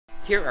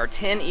Here are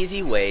 10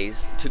 easy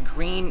ways to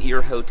green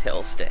your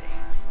hotel stay.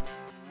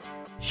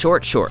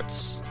 Short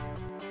shorts.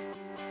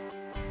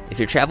 If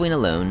you're traveling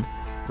alone,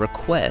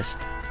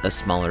 request a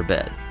smaller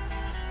bed.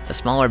 A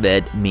smaller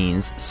bed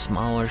means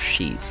smaller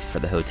sheets for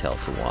the hotel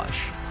to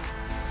wash.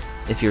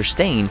 If you're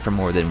staying for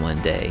more than one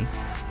day,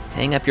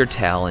 hang up your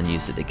towel and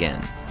use it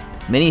again.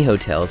 Many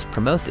hotels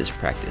promote this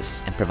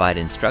practice and provide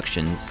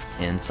instructions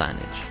and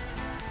signage.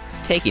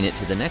 Taking it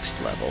to the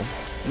next level,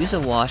 use a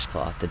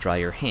washcloth to dry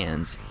your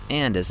hands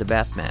and as a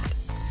bath mat.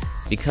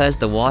 Because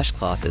the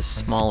washcloth is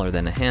smaller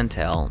than a hand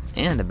towel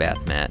and a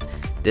bath mat,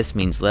 this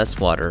means less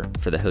water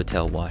for the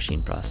hotel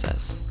washing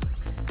process.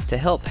 To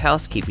help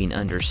housekeeping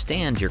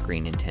understand your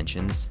green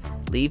intentions,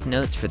 leave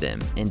notes for them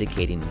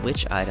indicating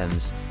which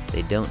items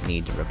they don't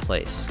need to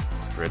replace.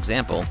 For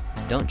example,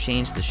 don't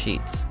change the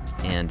sheets,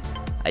 and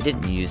I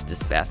didn't use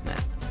this bath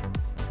mat.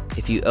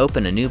 If you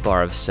open a new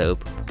bar of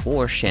soap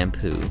or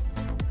shampoo,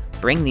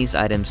 bring these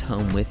items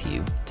home with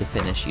you to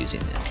finish using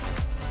them.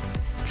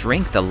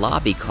 Drink the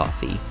lobby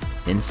coffee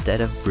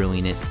instead of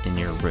brewing it in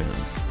your room.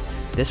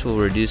 This will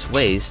reduce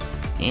waste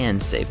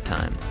and save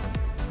time.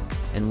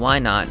 And why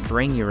not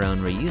bring your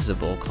own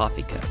reusable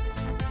coffee cup?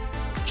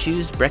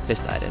 Choose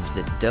breakfast items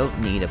that don't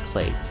need a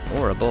plate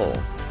or a bowl,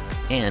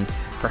 and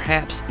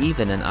perhaps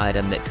even an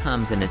item that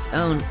comes in its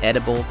own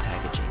edible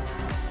packaging.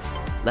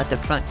 Let the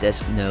front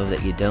desk know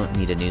that you don't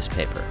need a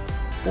newspaper,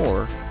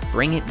 or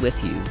bring it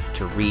with you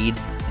to read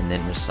and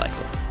then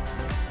recycle.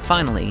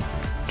 Finally,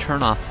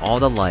 turn off all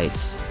the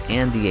lights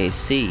and the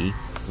AC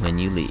when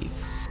you leave.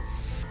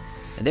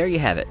 And there you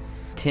have it,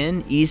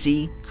 10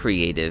 easy,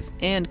 creative,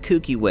 and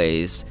kooky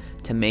ways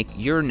to make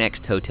your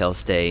next hotel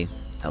stay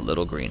a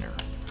little greener.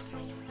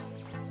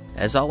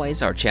 As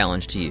always, our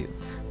challenge to you,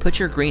 put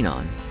your green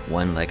on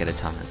one leg at a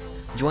time.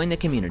 Join the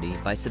community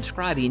by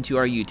subscribing to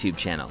our YouTube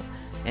channel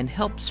and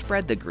help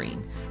spread the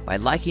green by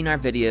liking our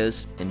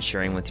videos and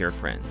sharing with your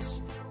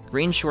friends.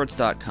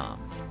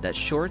 GreenShortz.com, that's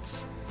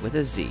shorts with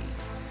a Z.